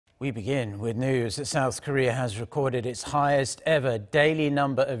We begin with news that South Korea has recorded its highest ever daily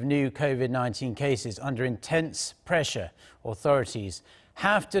number of new COVID-19 cases. Under intense pressure, authorities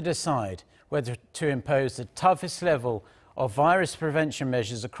have to decide whether to impose the toughest level of virus prevention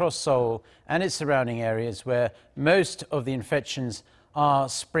measures across Seoul and its surrounding areas where most of the infections are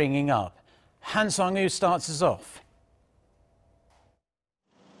springing up. Seong-woo starts us off.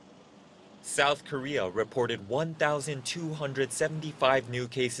 South Korea reported 1,275 new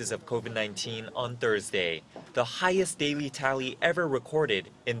cases of COVID-19 on Thursday, the highest daily tally ever recorded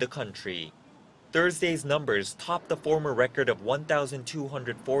in the country. Thursday's numbers topped the former record of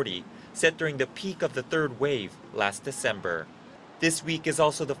 1,240 set during the peak of the third wave last December. This week is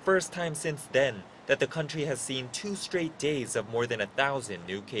also the first time since then that the country has seen 2 straight days of more than 1,000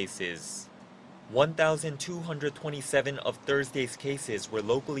 new cases. 1,227 of Thursday's cases were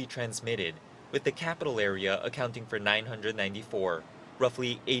locally transmitted, with the capital area accounting for 994,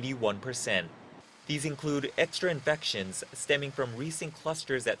 roughly 81%. These include extra infections stemming from recent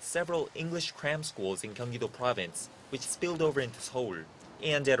clusters at several English cram schools in Gyeonggi-do province, which spilled over into Seoul,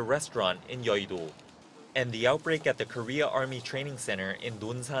 and at a restaurant in Yeouido. And the outbreak at the Korea Army Training Center in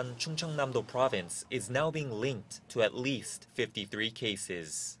Nonsan, Chungcheongnam-do province is now being linked to at least 53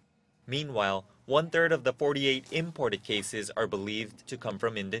 cases. Meanwhile, 1/3 of the 48 imported cases are believed to come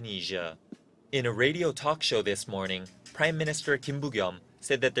from Indonesia. In a radio talk show this morning, Prime Minister Kim Boo-kyum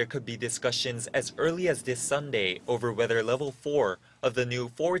said that there could be discussions as early as this Sunday over whether level 4 of the new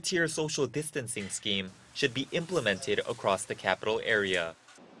 4-tier social distancing scheme should be implemented across the capital area.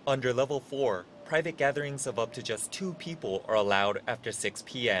 Under level 4, private gatherings of up to just 2 people are allowed after 6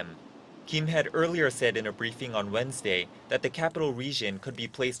 p.m. Kim had earlier said in a briefing on Wednesday that the capital region could be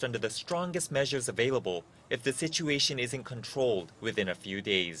placed under the strongest measures available if the situation isn't controlled within a few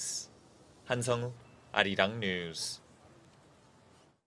days. Seong-woo, Arirang News.